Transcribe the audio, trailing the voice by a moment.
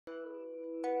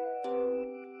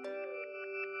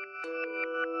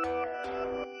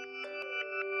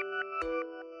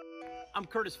I'm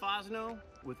Curtis Fosno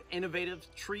with Innovative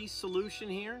Tree Solution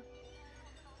here.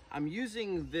 I'm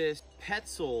using this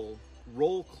Petzl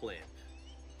roll clip.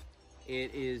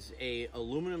 It is a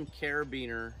aluminum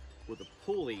carabiner with a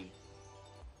pulley,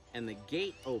 and the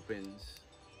gate opens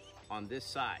on this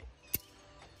side.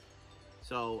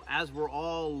 So as we're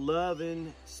all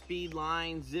loving speed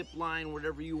line, zip line,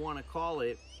 whatever you want to call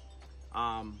it,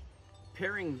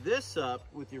 pairing this up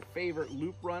with your favorite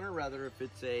loop runner, rather if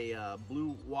it's a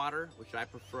Blue Water, which I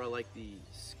prefer, I like the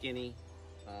skinny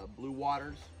Blue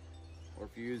Waters, or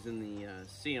if you're using the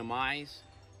CMIs,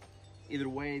 either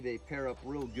way they pair up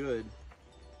real good.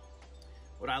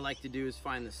 What I like to do is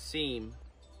find the seam,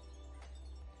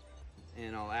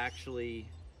 and I'll actually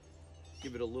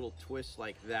give it a little twist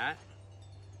like that,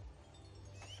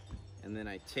 and then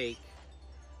I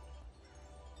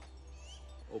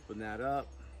open that up,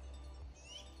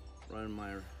 run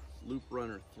my loop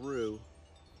runner through,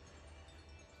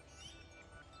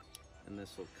 and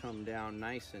this will come down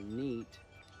nice and neat.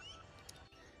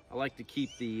 I like to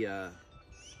keep the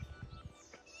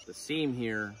seam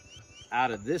here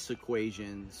out of this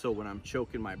equation, so when I'm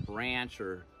choking my branch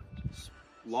or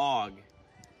log,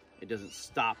 it doesn't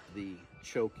stop the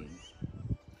choking.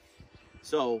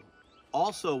 So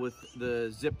also with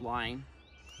the zip line,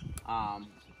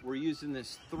 we're using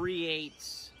this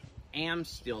 3/8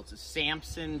 Amsteel. It's a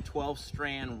Samson 12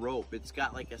 strand rope. It's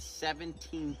got like a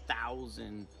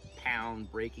 17,000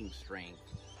 pound breaking strength,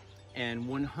 and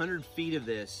 100 feet of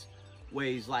this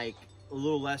weighs like a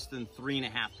little less than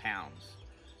 3.5 pounds.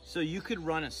 So you could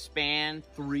run a span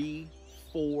 3,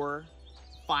 4,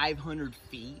 500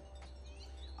 feet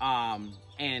and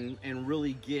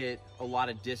really get a lot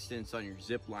of distance on your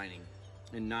zip lining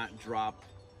and not drop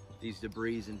these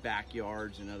debris in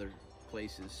backyards and other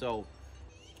places. So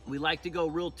we like to go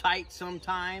real tight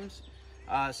sometimes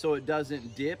so it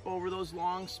doesn't dip over those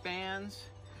long spans,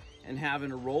 and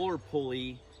having a roller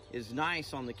pulley is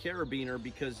nice on the carabiner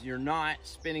because you're not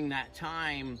spending that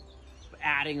time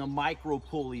adding a micro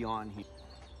pulley on here.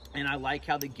 And I like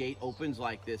how the gate opens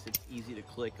like this. It's easy to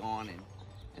click on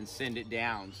and send it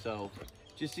down. So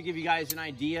just to give you guys an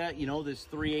idea, you know, this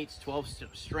 3/8 12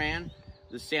 strand,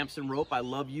 the Samson rope, I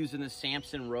love using the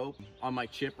Samson rope on my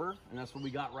chipper, and that's what we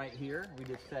got right here. We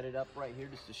just set it up right here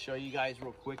just to show you guys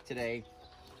real quick today.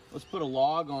 Let's put a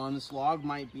log on. This log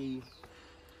might be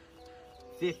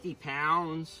 50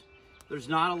 pounds. There's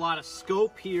not a lot of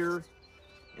scope here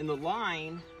in the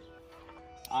line,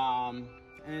 and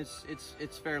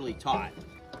it's fairly taut.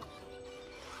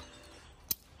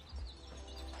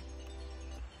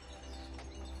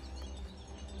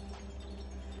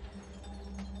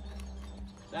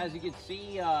 So as you can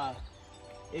see,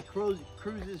 it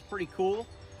cruises pretty cool.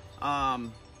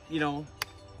 You know,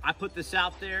 I put this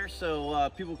out there so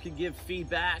people can give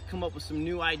feedback, come up with some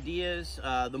new ideas.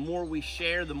 The more we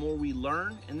share, the more we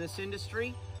learn in this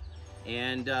industry.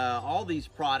 And all these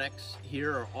products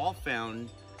here are all found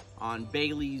on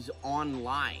Bailey's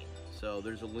online. So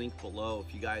there's a link below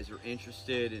if you guys are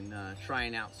interested in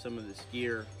trying out some of this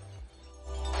gear.